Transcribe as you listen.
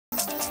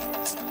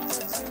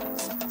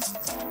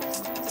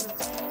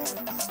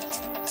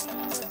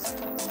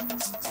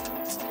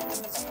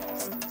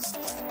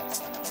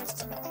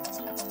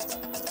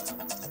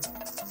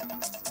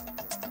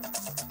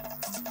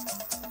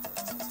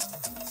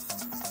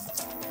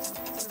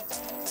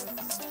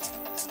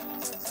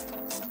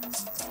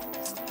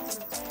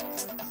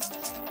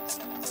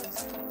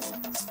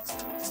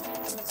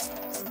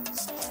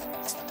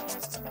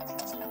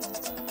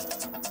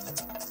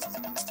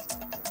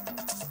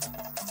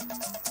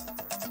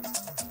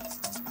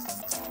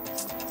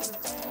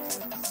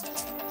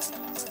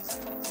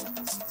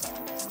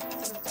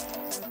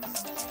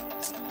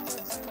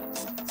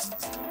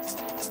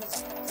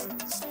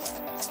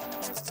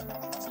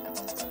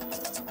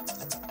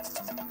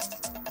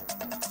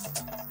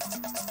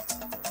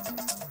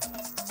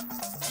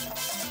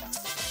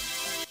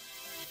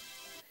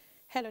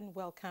Hello and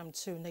welcome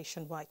to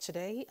Nationwide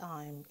Today.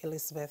 I'm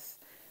Elizabeth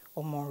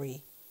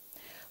Omori.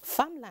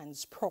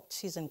 Farmlands,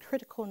 properties and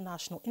critical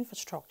national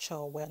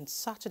infrastructure were on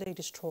Saturday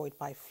destroyed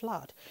by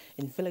flood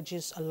in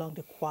villages along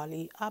the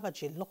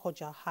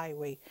Kwali-Abaji-Lokoja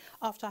highway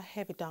after a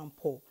heavy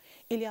downpour.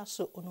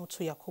 Ilyasu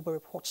Onotu Yakubu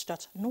reports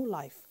that no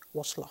life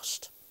was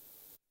lost.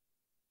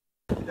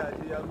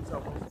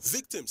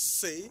 Victims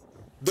say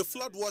the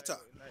flood water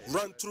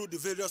ran through the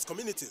various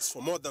communities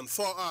for more than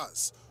 4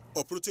 hours,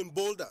 uprooting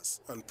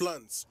boulders and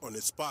plants on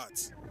its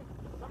path.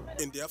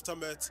 In the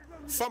aftermath,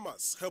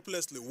 farmers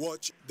helplessly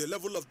watch the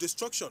level of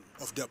destruction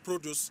of their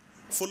produce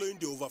following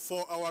the over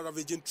 4-hour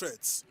ravaging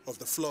threats of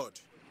the flood.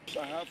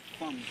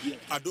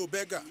 Ado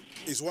Bega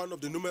is one of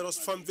the numerous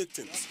farm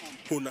victims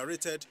who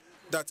narrated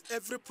that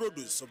every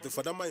produce of the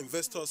Fadama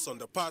investors on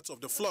the path of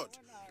the flood,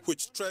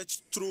 which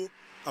stretched through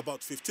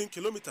about 15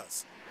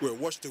 kilometers, were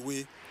washed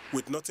away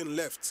with nothing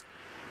left.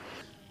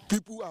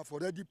 People have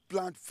already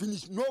planted,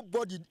 finished.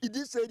 Nobody in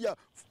this area,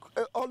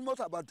 almost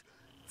about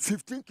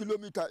 15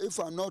 kilometers, if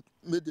I'm not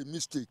made a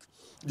mistake,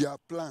 they are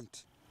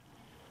planted.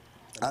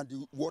 And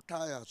the water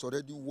has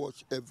already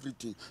washed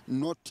everything.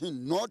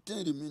 Nothing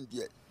remains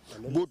there.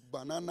 Both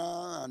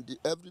banana and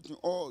everything,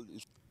 all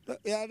is.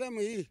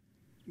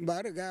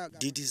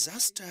 The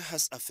disaster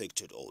has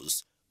affected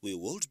us. We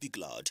will be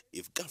glad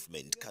if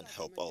government can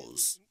help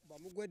us.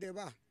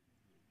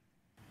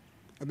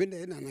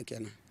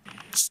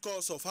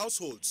 Scores of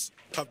households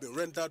have been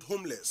rendered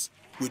homeless,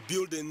 with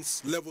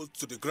buildings leveled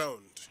to the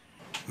ground.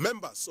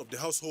 Members of the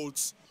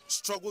households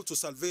struggle to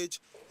salvage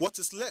what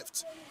is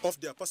left of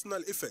their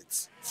personal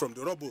effects from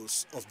the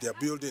rubbles of their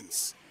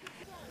buildings.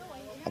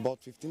 About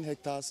 15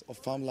 hectares of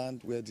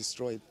farmland were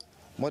destroyed.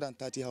 More than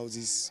 30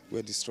 houses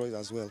were destroyed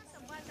as well.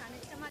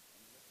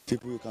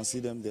 People, you can see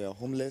them, they are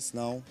homeless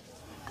now.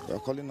 We are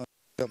calling on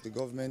the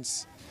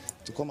governments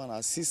to come and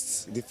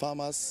assist the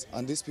farmers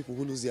and these people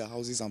who lose their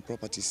houses and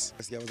properties.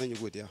 I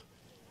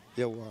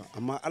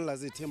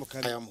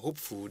am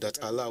hopeful that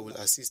Allah will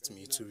assist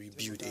me to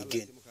rebuild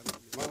again.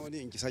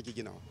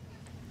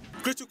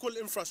 Critical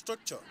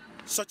infrastructure,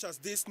 such as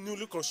this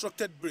newly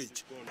constructed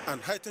bridge and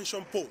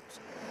high-tension poles,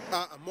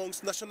 are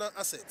amongst national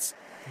assets,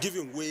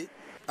 giving way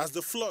as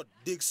the flood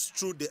digs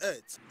through the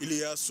earth.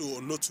 Ilyasu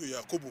Onotu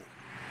Yakubu,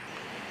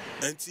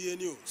 NTA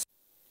News.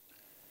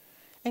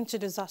 Into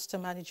disaster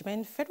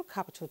management, Federal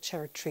Capital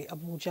Territory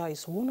Abuja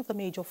is one of the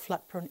major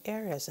flood-prone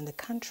areas in the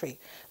country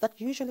that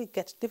usually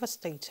gets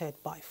devastated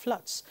by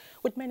floods,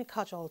 with many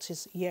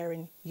casualties year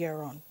in,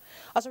 year on.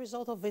 As a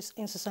result of this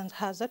incessant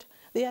hazard,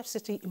 the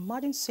FCT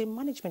Emergency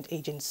Management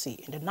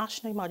Agency and the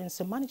National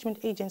Emergency Management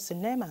Agency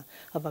NEMA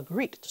have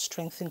agreed to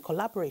strengthen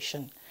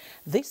collaboration.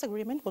 This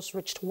agreement was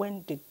reached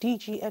when the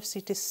DG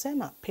FCT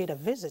SEMA paid a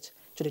visit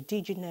to the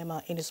DG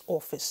NEMA in his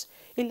office.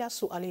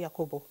 Ilyasu Ali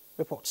Yakubu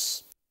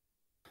reports.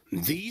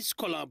 These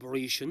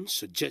collaborations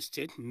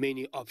suggested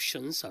many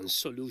options and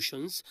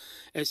solutions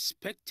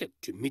expected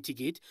to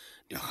mitigate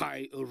the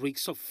high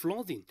risks of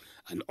flooding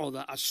and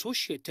other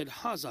associated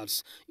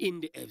hazards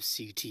in the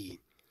FCT,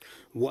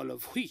 one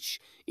of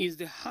which is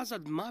the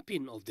hazard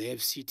mapping of the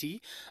FCT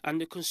and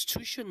the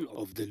constitution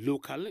of the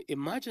local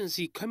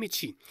emergency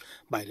committee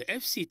by the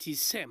FCT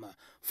SEMA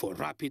for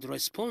rapid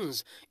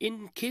response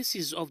in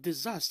cases of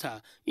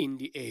disaster in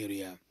the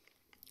area.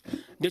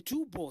 The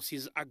two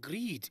bosses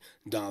agreed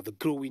that the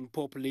growing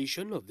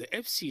population of the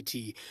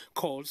FCT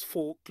calls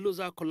for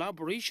closer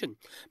collaboration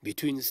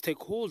between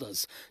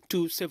stakeholders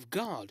to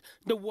safeguard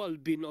the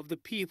well-being of the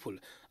people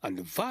and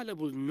the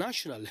valuable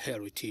national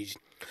heritage.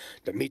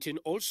 The meeting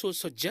also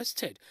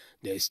suggested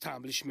the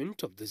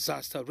establishment of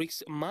disaster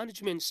risk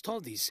management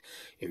studies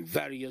in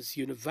various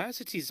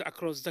universities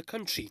across the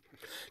country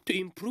to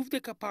improve the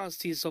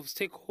capacities of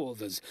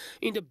stakeholders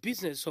in the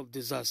business of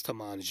disaster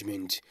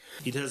management.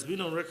 It has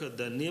been on record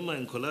that NEMA,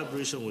 in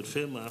collaboration with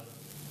FEMA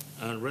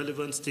and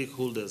relevant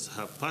stakeholders,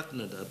 have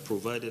partnered and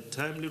provided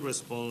timely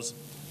response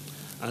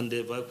and the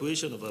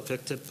evacuation of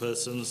affected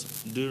persons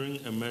during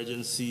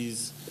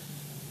emergencies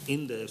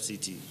in the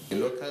FCT. The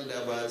local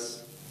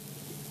divers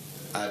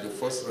are the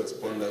first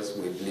responders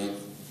we live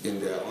in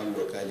their own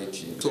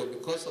locality. So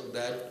because of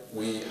that,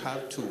 we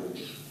have to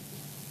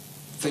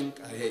think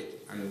ahead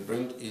and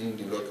bring in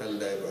the local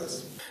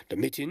divers. The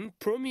meeting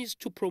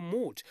promised to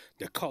promote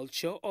the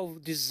culture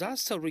of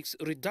disaster risk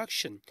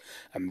reduction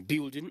and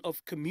building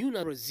of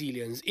communal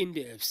resilience in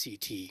the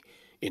FCT.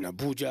 In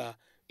Abuja,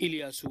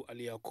 Ilyasu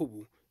Ali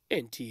Yakubu,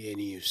 NTA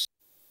News.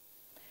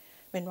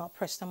 Meanwhile,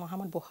 President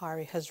Muhammad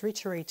Buhari has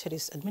reiterated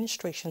his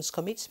administration's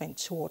commitment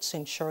towards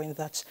ensuring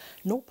that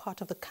no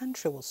part of the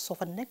country will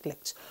suffer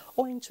neglect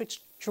owing to its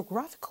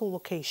geographical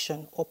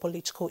location or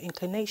political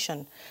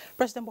inclination.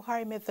 President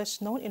Buhari made this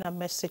known in a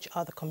message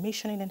at the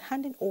commissioning and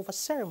handing over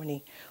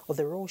ceremony of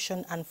the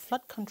erosion and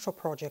flood control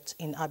project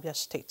in Abia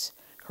State.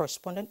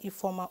 Correspondent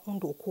Ifoma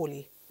Undu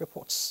Okoli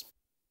reports.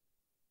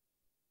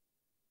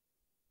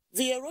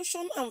 The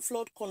erosion and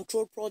flood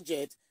control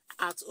project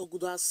at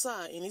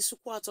Ogudasa in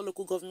Isukwata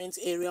local government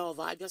area of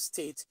Abia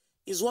State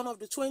is one of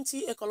the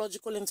 20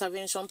 ecological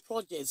intervention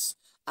projects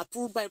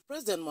approved by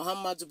President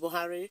Muhammad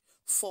Buhari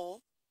for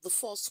the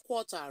first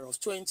quarter of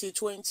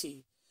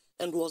 2020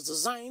 and was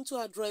designed to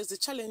address the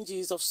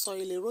challenges of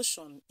soil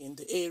erosion in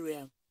the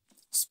area.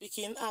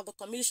 Speaking at the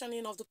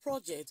commissioning of the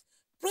project,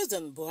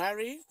 President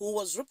Buhari, who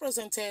was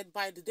represented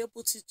by the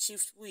Deputy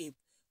Chief Whip,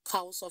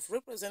 House of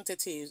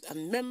Representatives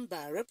and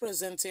member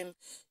representing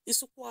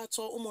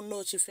Isukwato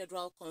Umunochi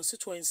Federal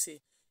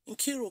Constituency in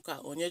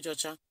Kiruka,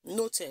 Onyejocha,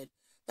 noted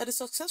that the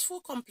successful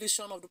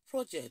completion of the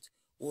project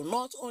will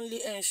not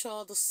only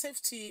ensure the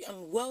safety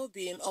and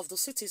well-being of the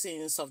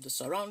citizens of the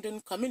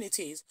surrounding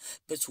communities,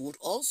 but would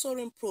also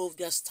improve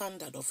their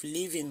standard of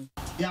living.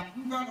 The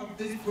approval of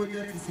this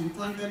project is in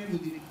tandem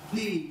with the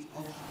pledge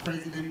of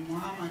President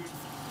Muhammad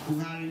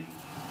Buhari,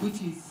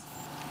 which is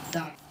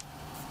that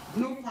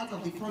no part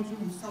of the country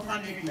will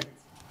suffer neglect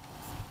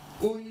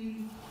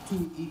owing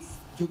to its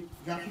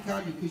geographical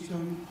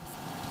location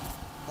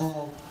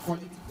or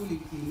political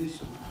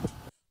inclination.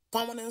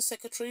 Permanent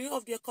Secretary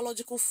of the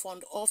Ecological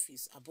Fund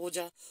Office,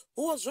 Abuja,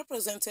 who was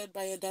represented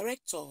by a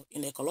director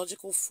in the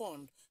Ecological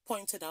Fund,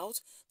 pointed out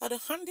that the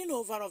handing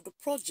over of the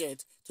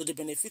project to the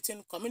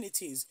benefiting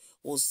communities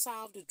will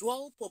serve the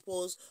dual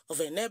purpose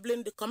of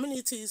enabling the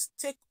communities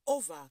take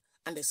over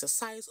and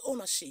exercise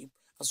ownership,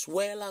 as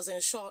well as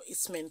ensure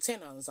its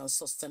maintenance and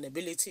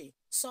sustainability.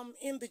 Some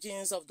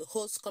indigenes of the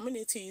host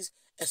communities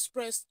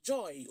expressed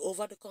joy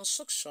over the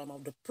construction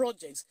of the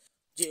projects.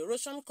 The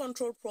erosion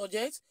control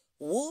project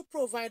will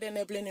provide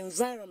enabling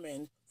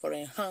environment for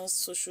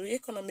enhanced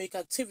socio-economic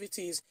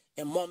activities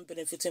among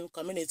benefiting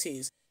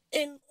communities.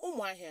 In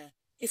Umuahia,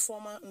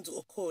 Ifeoma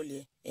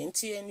Ndu-Okoli,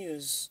 NTN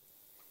News.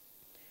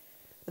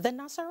 The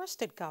Nasarawa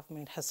state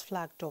government has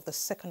flagged off the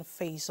second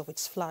phase of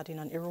its flooding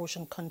and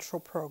erosion control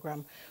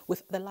program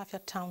with the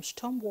Lafia Town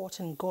Stormwater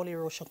and Gully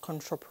Erosion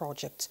Control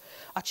Project.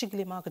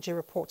 Achigili Magaji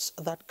reports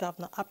that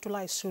Governor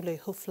Abdullahi Sule,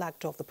 who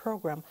flagged off the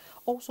program,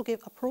 also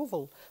gave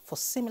approval for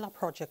similar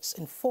projects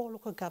in 4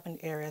 local government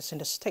areas in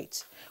the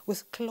state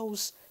with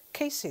close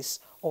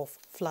cases of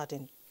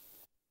flooding.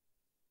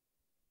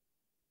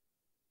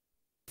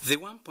 The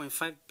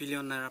 1.5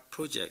 billion naira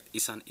project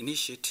is an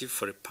initiative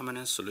for a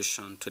permanent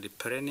solution to the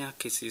perennial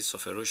cases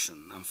of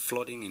erosion and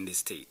flooding in the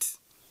state.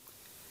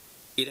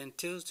 It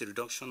entails the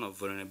reduction of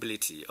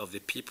vulnerability of the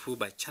people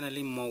by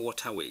channeling more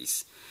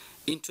waterways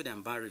into the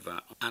Amba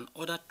River and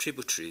other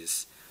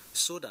tributaries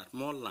so that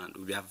more land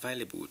will be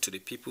available to the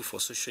people for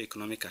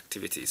socio-economic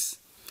activities.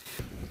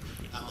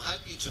 I'm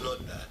happy to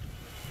note that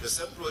the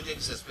same project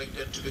is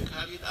expected to be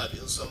carried out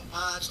in some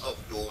parts of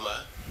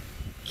Doma,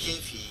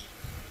 Kefi,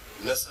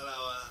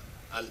 Nasarawa,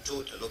 and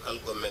Tota local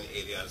government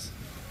areas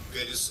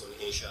very soon,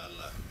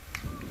 inshallah.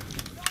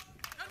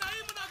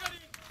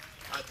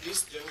 At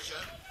this juncture,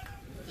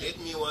 let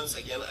me once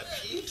again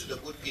appeal to the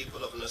good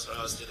people of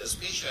Nasarawa State,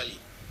 especially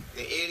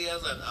the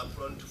areas that are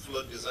prone to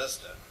flood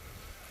disaster,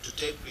 to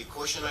take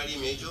precautionary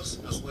measures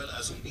as well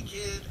as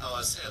educate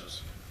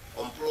ourselves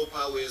on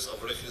proper ways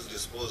of refuse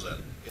disposal.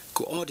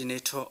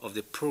 Coordinator of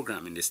the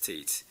program in the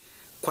state,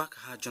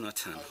 Kwakha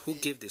Jonathan, who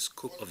gave the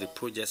scope of the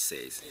project,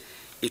 says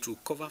it will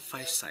cover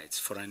 5 sites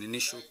for an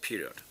initial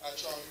period.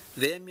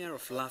 The Emir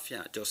of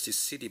Lafia, Justice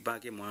Sidi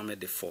Bage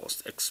Mohammed I,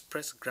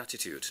 expressed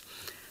gratitude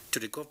to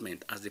the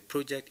government as the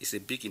project is a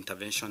big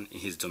intervention in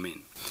his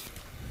domain.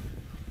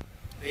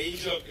 The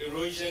issue of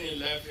erosion in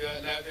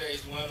Lafia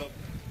is one of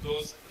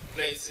those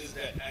places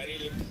that are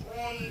really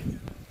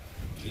prone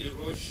to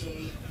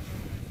erosion,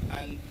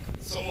 and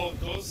some of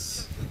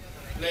those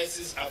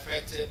places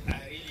affected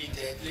are really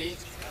deadly.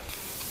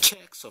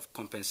 Checks of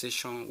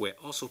compensation were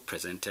also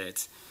presented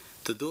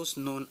to those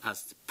known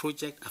as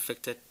Project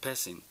Affected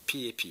Person,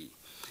 PAP.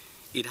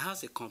 It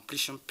has a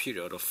completion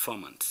period of 4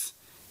 months.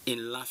 In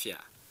Lafia,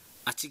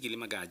 Achigili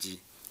Magaji,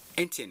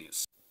 NTN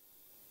News.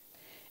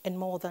 And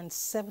more than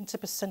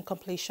 70%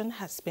 completion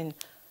has been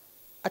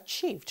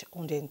achieved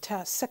on the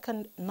entire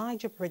second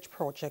Niger Bridge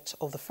project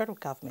of the federal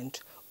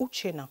government.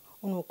 Uchenna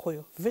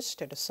Onwokoyo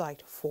visited the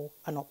site for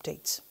an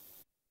update.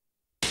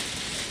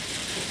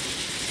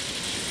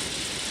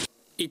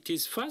 It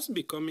is fast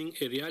becoming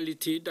a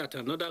reality that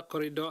another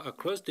corridor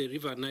across the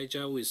River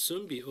Niger will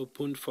soon be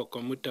opened for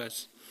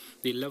commuters.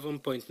 The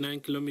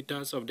 11.9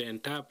 kilometers of the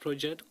entire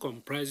project,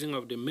 comprising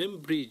of the main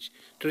bridge,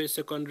 3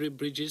 secondary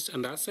bridges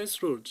and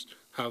access roads,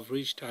 have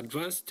reached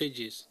advanced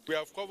stages. We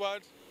have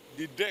covered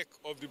the deck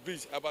of the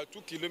bridge, about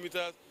 2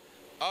 kilometers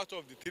out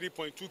of the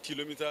 3.2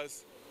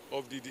 kilometers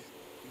of the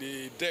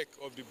deck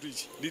of the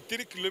bridge. The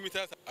 3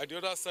 kilometers at the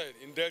other side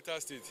in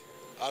Delta State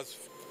has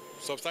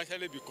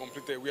substantially be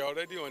completed. We are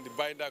already on the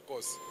binder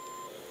course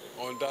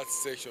on that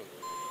section.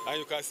 And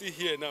you can see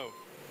here now,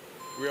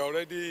 we are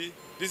already,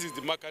 this is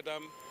the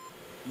macadam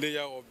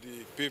layer of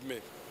the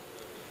pavement.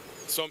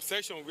 Some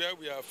section where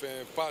we have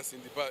passed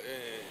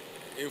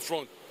in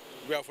front,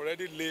 we have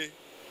already laid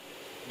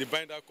the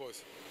binder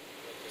course.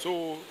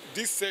 So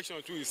this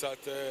section too is at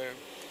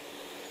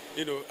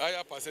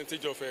higher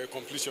percentage of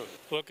completion.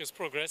 Work is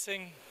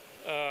progressing.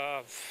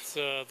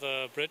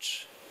 The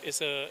bridge is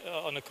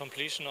on a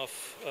completion of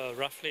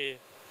roughly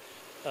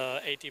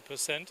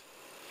 80%.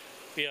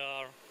 We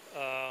are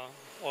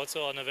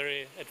also on a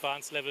very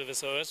advanced level with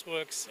the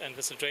earthworks and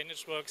with the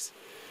drainage works.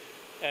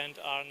 and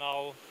are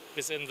now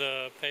within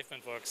the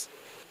pavement works.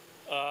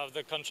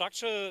 The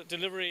contractual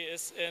delivery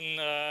is in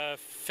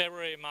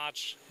February,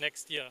 March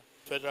next year.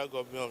 Federal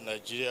government of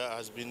Nigeria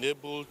has been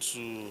able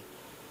to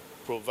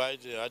provide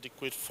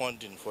adequate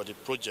funding for the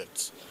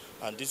projects,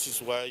 and this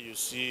is why you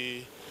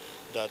see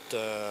that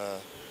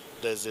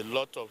there's a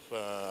lot of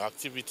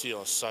activity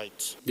on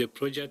site. The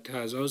project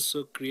has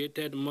also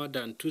created more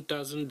than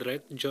 2,000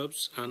 direct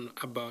jobs and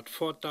about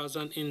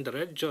 4,000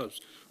 indirect jobs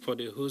for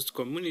the host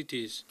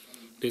communities.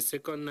 The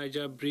second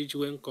Niger bridge,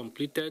 when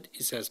completed,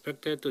 is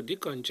expected to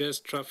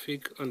decongest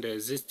traffic on the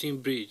existing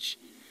bridge.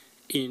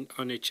 In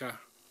Onitsha,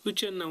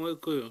 Uche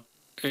Nawekoyo,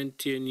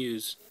 NTA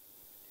News.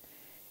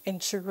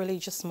 Into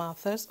religious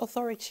matters,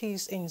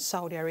 authorities in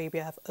Saudi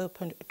Arabia have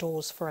opened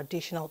doors for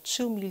additional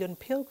 2 million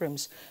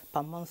pilgrims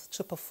per month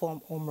to perform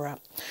Umrah.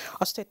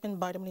 A statement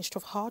by the Minister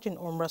of Hajj and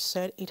Umrah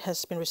said it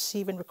has been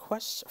receiving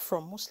requests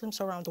from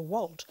Muslims around the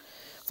world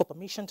for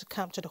permission to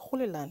come to the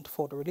Holy Land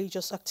for the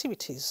religious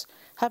activities,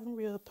 having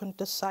reopened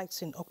the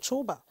sites in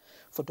October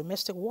for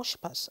domestic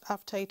worshippers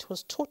after it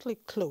was totally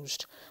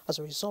closed as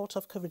a result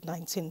of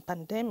COVID-19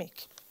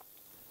 pandemic.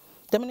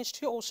 The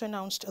ministry also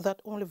announced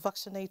that only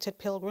vaccinated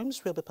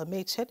pilgrims will be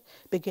permitted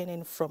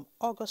beginning from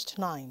August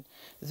 9.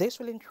 This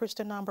will increase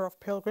the number of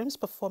pilgrims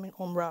performing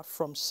Umrah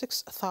from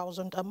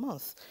 6,000 a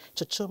month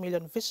to 2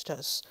 million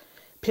visitors.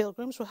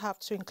 Pilgrims will have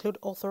to include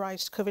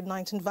authorized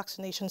COVID-19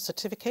 vaccination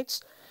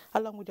certificates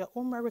along with their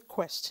Umrah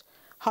request.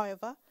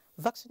 However,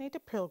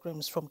 vaccinated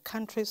pilgrims from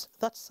countries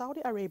that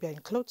Saudi Arabia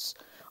includes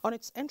on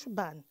its entry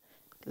ban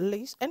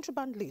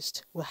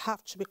list will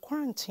have to be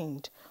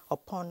quarantined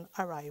upon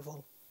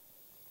arrival.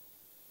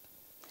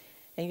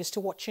 And you're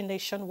still watching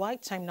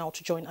Nationwide. Time now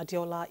to join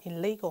Adiola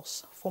in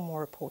Lagos for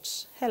more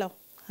reports. Hello,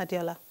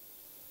 Adiola.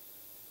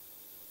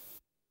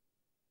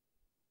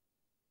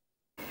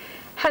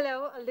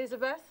 Hello,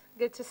 Elizabeth.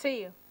 Good to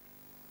see you.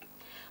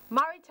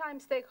 Maritime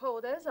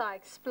stakeholders are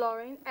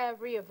exploring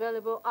every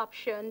available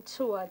option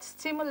towards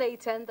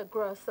stimulating the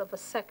growth of a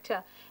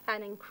sector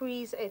and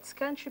increase its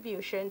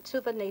contribution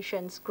to the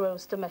nation's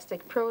gross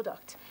domestic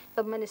product.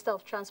 The Minister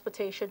of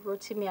Transportation,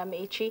 Rotimi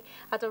Amechi,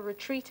 at a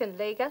retreat in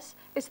Lagos,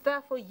 is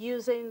therefore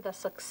using the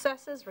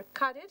successes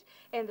recorded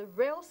in the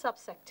rail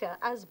subsector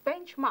as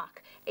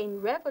benchmark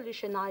in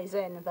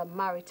revolutionizing the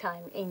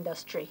maritime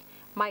industry.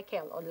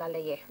 Michael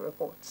Olaleye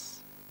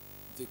reports.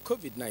 The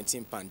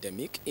COVID-19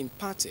 pandemic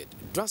impacted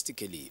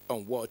drastically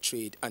on world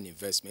trade and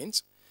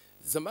investment.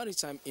 The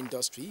maritime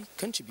industry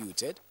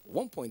contributed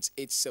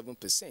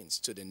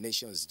 1.87% to the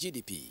nation's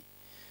GDP.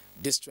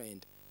 This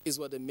trend is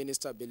what the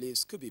minister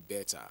believes could be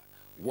better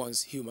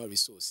once human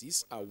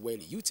resources are well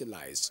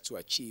utilized to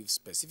achieve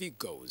specific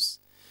goals.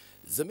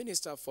 The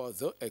minister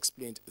further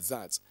explained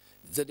that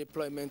the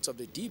deployment of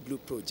the Deep Blue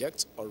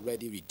project,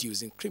 already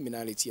reducing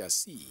criminality at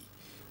sea,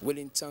 will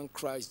in turn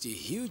crush the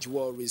huge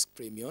war risk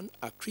premium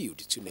accrued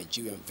to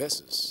Nigerian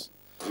vessels.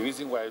 The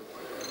reason why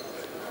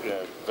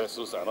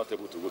vessels are not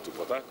able to go to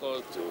Port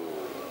Harcourt, to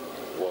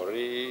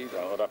Warri and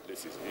other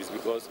places is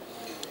because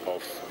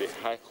of the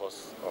high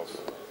cost of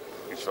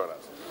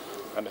insurance.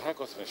 And the high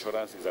cost of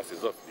insurance is as a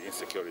result of the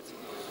insecurity.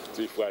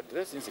 So if we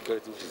address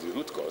insecurity, which is the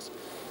root cause,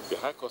 the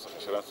high cost of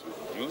insurance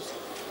will reduce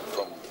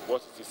from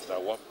what it is now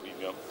war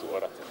premium to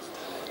other things,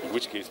 in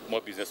which case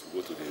more business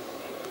will go to the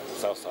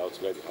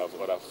south-south where they have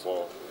other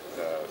 4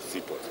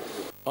 seaports.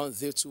 On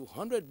the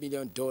 $200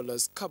 million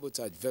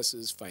cabotage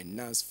vessels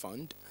finance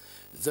fund,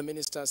 the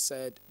minister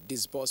said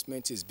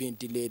disbursement is being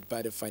delayed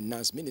by the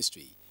finance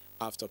ministry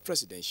after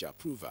presidential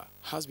approval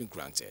has been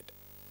granted.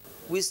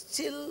 We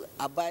still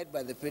abide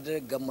by the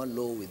federal government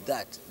law with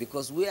that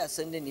because we are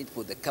sending it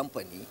for the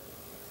company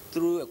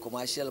through a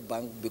commercial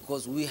bank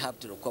because we have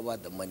to recover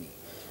the money.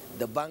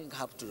 The bank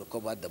have to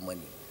recover the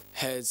money.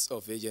 Heads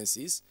of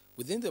agencies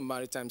within the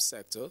maritime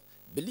sector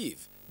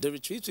believe the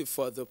retreat will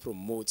further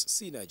promote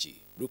synergy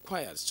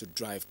required to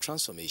drive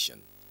transformation.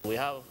 We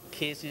have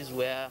cases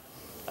where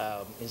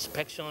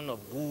inspection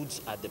of goods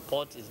at the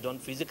port is done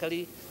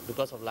physically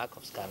because of lack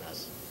of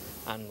scanners.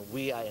 And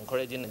we are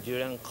encouraging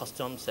Nigerian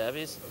Customs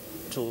Service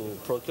to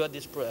procure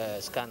these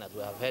scanners.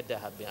 We have heard there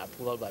have been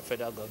approval by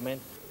federal government.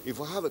 If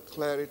we have a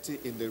clarity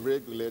in the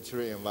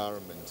regulatory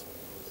environment,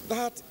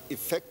 that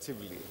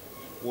effectively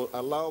will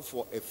allow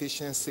for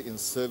efficiency in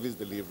service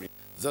delivery.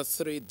 The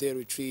 3-day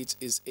retreat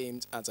is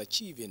aimed at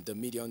achieving the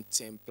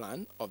medium-term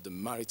plan of the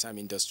maritime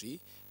industry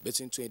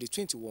between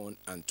 2021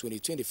 and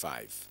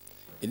 2025.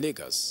 In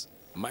Lagos,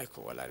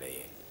 Michael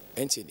Olaleye,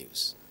 NTA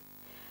News.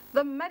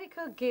 The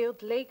Medical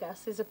Guild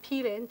Lagos is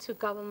appealing to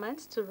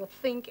government to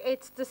rethink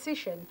its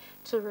decision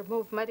to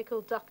remove medical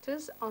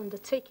doctors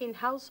undertaking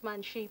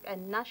housemanship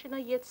and National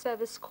Youth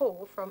Service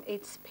Corps from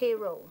its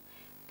payroll.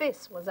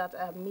 This was at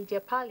a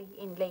media parley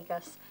in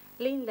Lagos.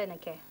 Lynn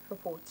Leneke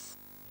reports.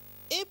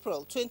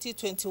 April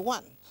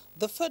 2021,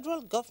 the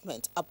federal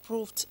government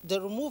approved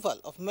the removal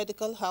of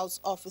medical house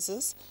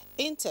officers,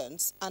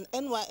 interns, and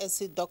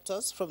NYSC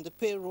doctors from the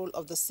payroll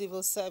of the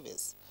civil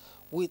service.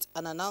 With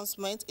an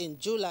announcement in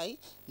July,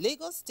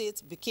 Lagos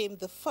State became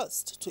the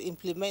first to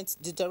implement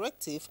the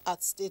directive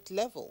at state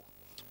level.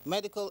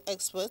 Medical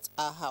experts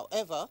are,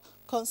 however,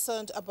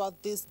 concerned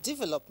about this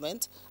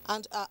development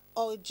and are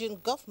urging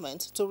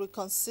government to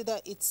reconsider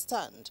its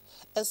stand,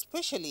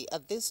 especially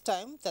at this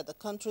time that the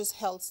country's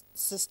health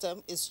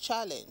system is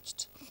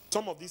challenged.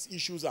 Some of these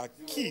issues are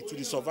key to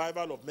the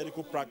survival of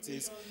medical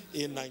practice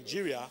in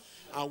Nigeria,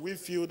 and we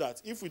feel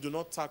that if we do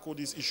not tackle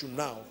this issue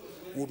now,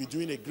 we'll be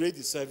doing a great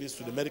disservice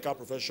to the medical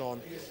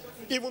profession,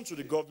 even to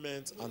the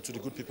government and to the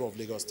good people of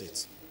Lagos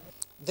State.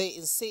 They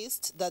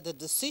insist that the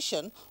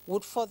decision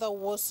would further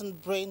worsen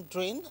brain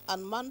drain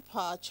and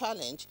manpower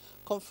challenge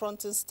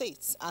confronting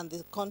states and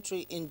the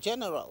country in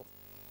general.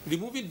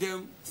 Removing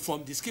them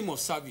from the scheme of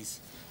service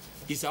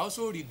is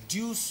also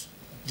reduce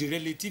the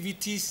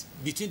relativities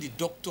between the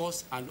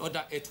doctors and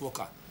other health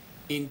workers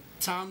in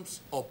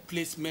terms of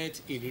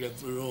placement in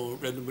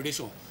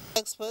remuneration.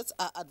 Experts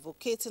are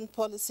advocating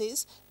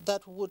policies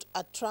that would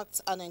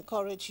attract and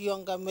encourage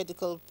younger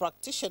medical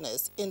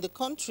practitioners in the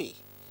country.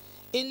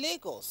 In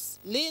Lagos,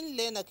 Lynn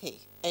Lenake,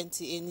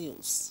 NTA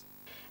News.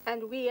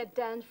 And we are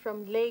done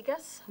from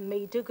Lagos.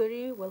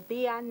 Maiduguri will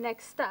be our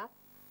next stop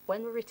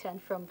when we return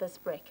from this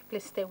break.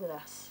 Please stay with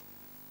us.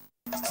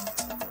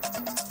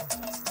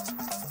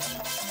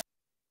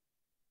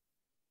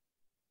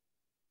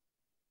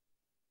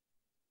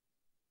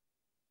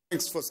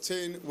 Thanks for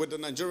staying with the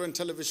Nigerian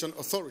Television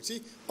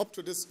Authority up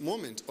to this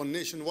moment on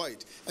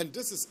Nationwide. And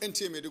this is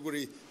NTA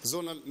Maiduguri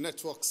Zonal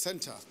Network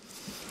Center.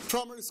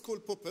 Primary school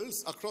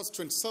pupils across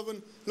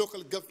 27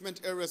 local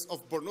government areas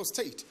of Borno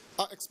State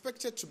are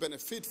expected to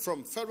benefit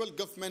from federal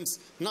government's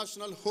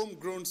National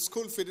Homegrown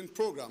School Feeding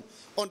Program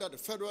under the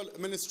Federal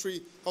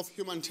Ministry of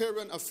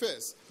Humanitarian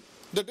Affairs.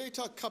 The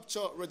data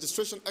capture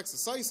registration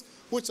exercise,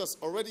 which has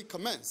already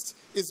commenced,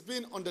 is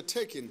being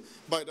undertaken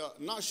by the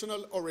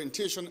National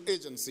Orientation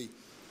Agency.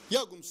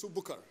 Yagum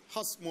Subukar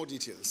has more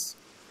details.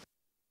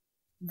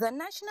 The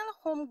National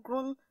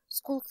Homegrown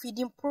School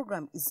Feeding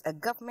Program is a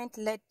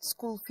government-led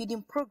school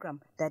feeding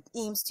program that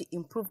aims to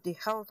improve the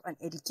health and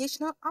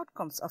educational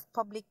outcomes of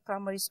public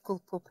primary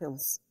school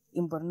pupils.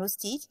 In Borno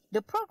State,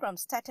 the program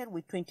started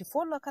with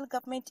 24 local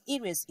government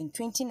areas in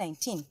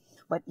 2019,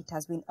 but it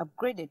has been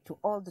upgraded to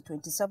all the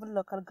 27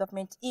 local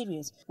government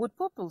areas, with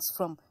pupils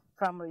from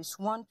primaries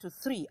 1 to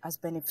 3 as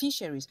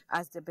beneficiaries,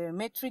 as the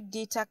biometric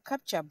data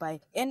captured by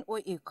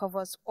NOA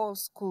covers all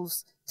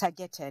schools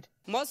targeted.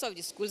 Most of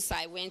the schools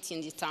I went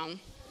in the town,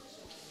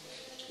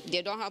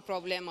 they don't have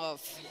problem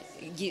of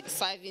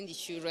serving the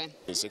children.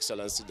 His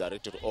Excellency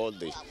directed all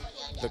the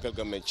local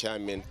government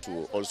chairmen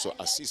to also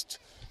assist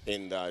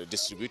in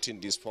distributing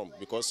this form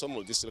because some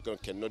of these local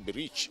cannot be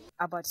reached.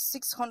 About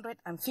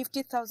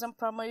 650,000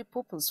 primary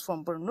pupils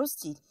from Borno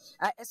State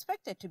are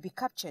expected to be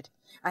captured,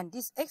 and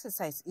this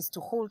exercise is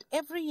to hold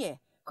every year,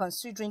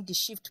 considering the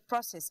shift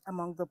process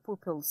among the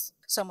pupils.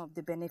 Some of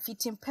the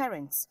benefiting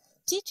parents,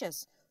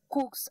 teachers,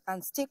 cooks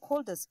and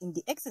stakeholders in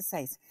the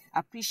exercise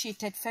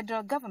appreciated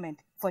federal government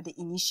for the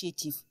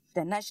initiative.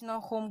 The National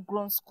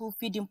Homegrown School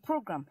Feeding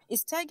Program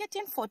is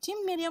targeting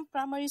 14 million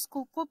primary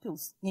school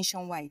pupils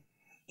nationwide.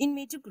 In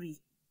Maiduguri,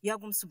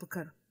 Yagum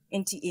Subukar,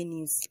 NTA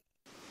News.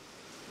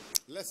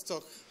 Let's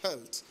talk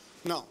health.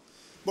 Now,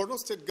 Borno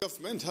State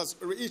government has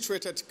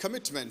reiterated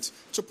commitment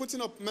to putting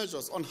up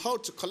measures on how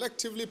to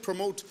collectively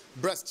promote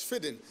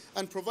breastfeeding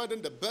and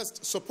providing the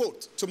best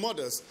support to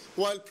mothers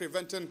while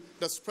preventing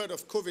the spread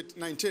of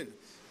COVID-19.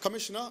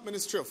 Commissioner,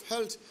 Ministry of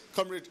Health,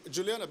 Comrade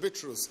Juliana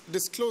Bitrus,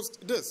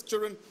 disclosed this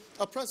during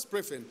a press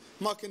briefing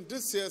marking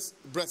this year's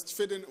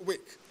Breastfeeding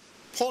Week.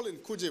 Pauline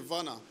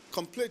Kujevana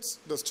completes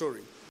the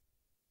story.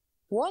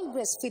 World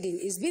Breastfeeding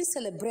is being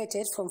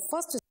celebrated from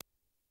 1st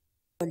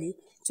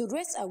to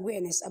raise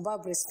awareness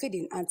about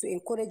breastfeeding and to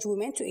encourage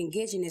women to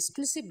engage in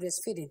exclusive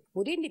breastfeeding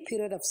within the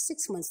period of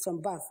 6 months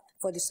from birth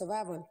for the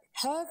survival,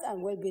 health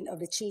and well-being of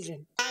the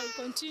children. I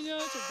will continue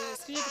to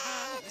breastfeed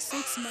her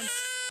 6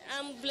 months.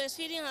 I'm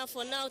breastfeeding her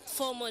for now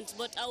 4 months,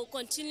 but I will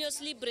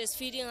continuously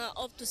breastfeeding her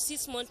up to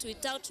 6 months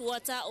without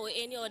water or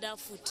any other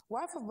food.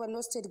 Wife of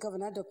Borno State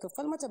Governor Dr.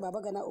 Falmata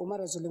Babagana Umar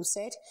Zulum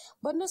said,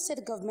 Borno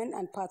State government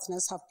and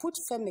partners have put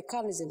firm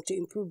mechanism to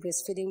improve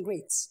breastfeeding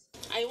rates.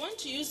 I want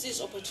to use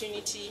this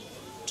opportunity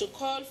to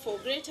call for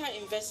greater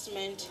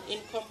investment in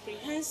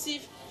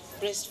comprehensive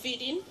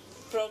breastfeeding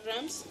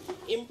programs,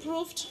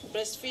 improved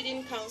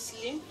breastfeeding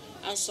counseling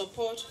and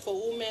support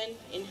for women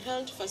in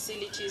health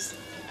facilities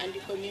and the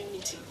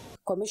community.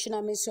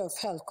 Commissioner, Ministry of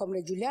Health,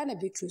 Comrade Juliana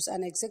Bitrus,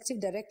 and Executive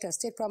Director,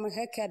 State Primary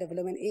Healthcare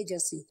Development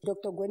Agency,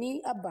 Dr. Gwani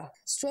Abba,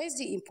 stressed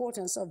the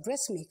importance of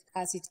breast milk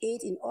as it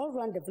aids in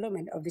all-round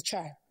development of the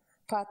child.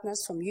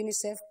 Partners from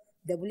UNICEF,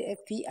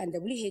 WFP, and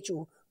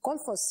WHO called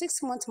for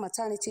 6-month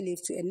maternity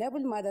leave to enable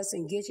mothers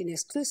engaged in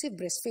exclusive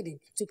breastfeeding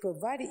to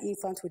provide the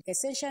infant with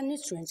essential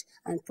nutrients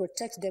and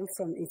protect them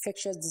from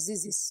infectious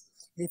diseases.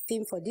 The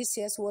theme for this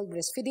year's World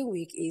Breastfeeding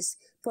Week is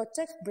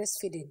Protect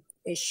Breastfeeding,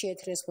 a Shared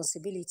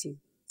Responsibility.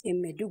 In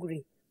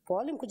Maiduguri,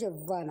 Pauline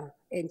Kujevana,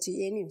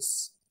 NTA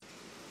News.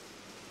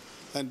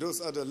 And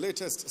those are the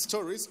latest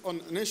stories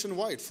on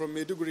Nationwide from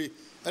Maiduguri.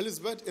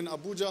 Elizabeth in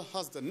Abuja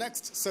has the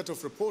next set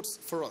of reports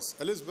for us.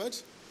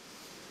 Elizabeth?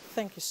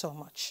 Thank you so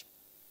much.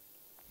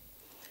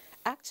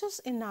 Actors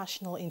in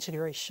national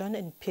integration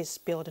and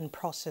peace-building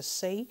process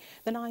say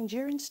the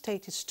Nigerian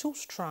state is too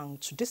strong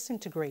to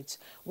disintegrate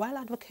while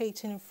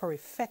advocating for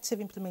effective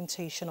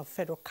implementation of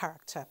federal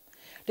character.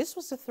 This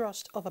was the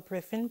thrust of a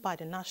briefing by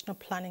the National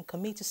Planning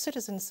Committee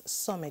Citizens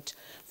Summit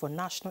for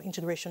National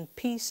Integration,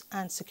 Peace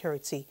and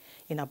Security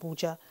in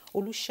Abuja.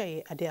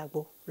 Oluseyi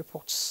Adeagbo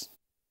reports.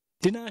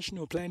 The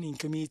National Planning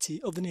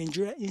Committee of the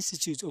Nigerian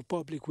Institute of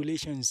Public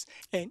Relations,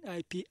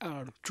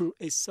 NIPR, through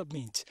a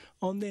summit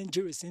on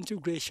Nigeria's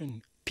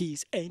integration,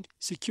 peace and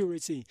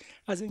security,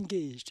 has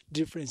engaged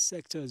different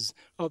sectors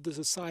of the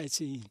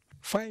society.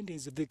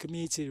 Findings of the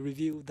committee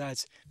reveal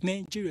that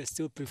Nigeria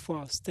still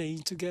prefers staying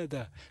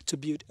together to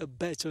build a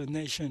better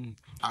nation.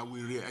 I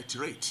will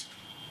reiterate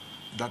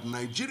that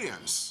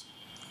Nigerians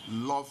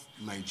love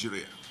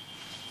Nigeria.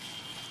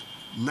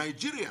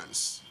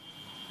 Nigerians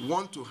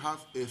want to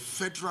have a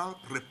federal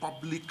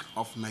republic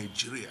of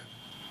Nigeria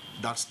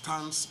that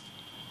stands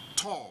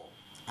tall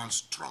and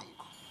strong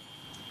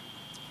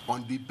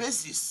on the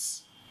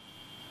basis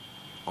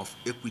of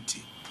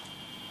equity,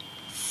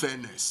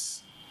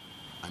 fairness,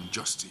 and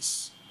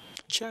justice.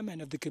 Chairman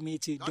of the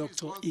committee,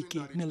 Dr.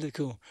 Ike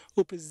Niliko,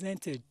 who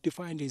presented the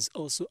findings,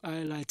 also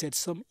highlighted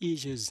some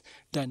issues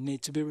that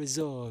need to be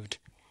resolved.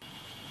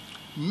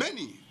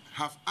 Many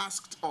have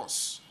asked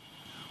us,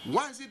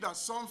 why is it that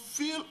some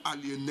feel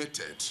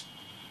alienated?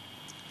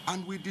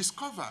 And we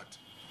discovered,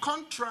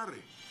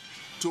 contrary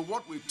to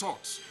what we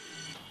thought,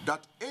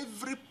 that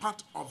every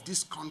part of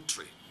this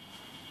country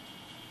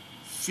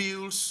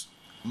feels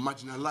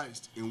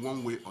marginalized in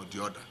one way or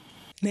the other.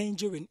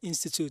 Nigerian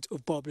Institute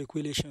of Public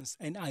Relations,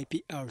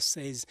 NIPR,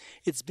 says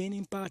it's been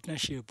in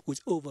partnership with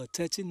over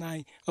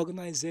 39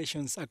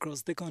 organizations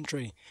across the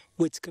country,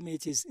 with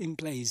committees in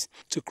place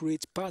to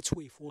create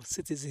pathway for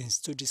citizens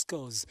to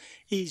discuss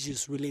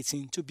issues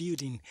relating to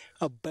building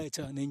a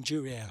better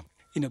Nigeria.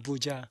 In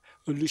Abuja,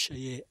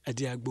 Oluseyi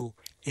Adeagbo,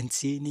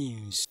 NTA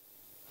News.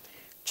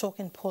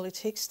 Talking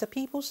politics, the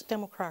People's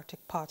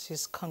Democratic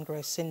Party's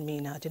Congress in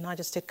Minna, the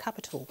Niger State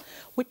capital,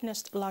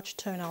 witnessed large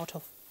turnout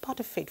of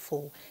party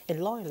faithful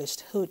and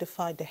loyalists who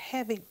defied the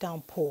heavy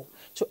downpour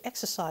to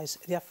exercise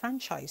their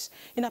franchise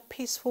in a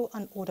peaceful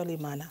and orderly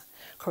manner.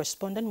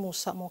 Correspondent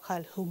Musa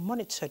Mokhail, who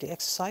monitored the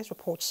exercise,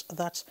 reports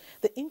that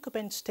the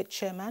incumbent state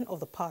chairman of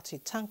the party,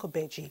 Tanko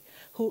Beji,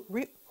 who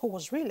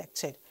was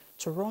re-elected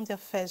to run the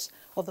affairs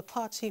of the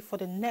party for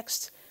the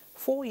next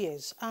 4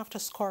 years after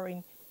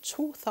scoring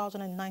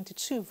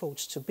 2,092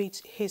 votes to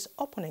beat his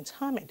opponent,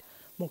 Hamid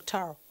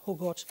Mukhtar, who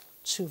got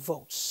 2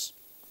 votes.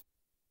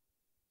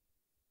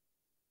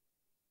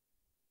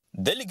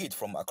 Delegates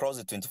from across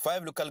the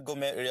 25 local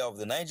government area of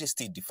the Niger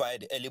State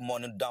defied the early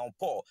morning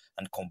downpour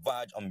and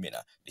converged on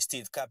Minna, the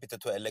state capital,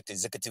 to elect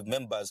executive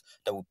members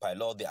that will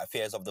pilot the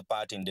affairs of the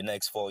party in the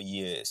next 4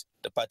 years.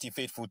 The party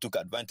faithful took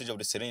advantage of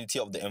the serenity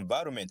of the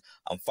environment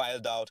and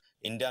filed out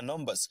in their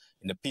numbers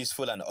in a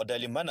peaceful and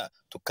orderly manner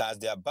to cast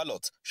their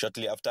ballots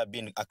shortly after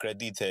being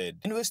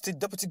accredited. Benue State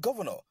Deputy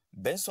Governor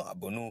Benson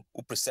Abonu,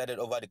 who presided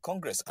over the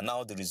Congress,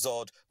 announced the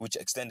result, which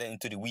extended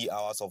into the wee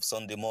hours of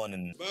Sunday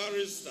morning.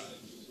 Barrister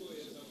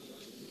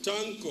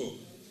Tanko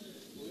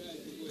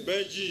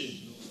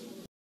Beji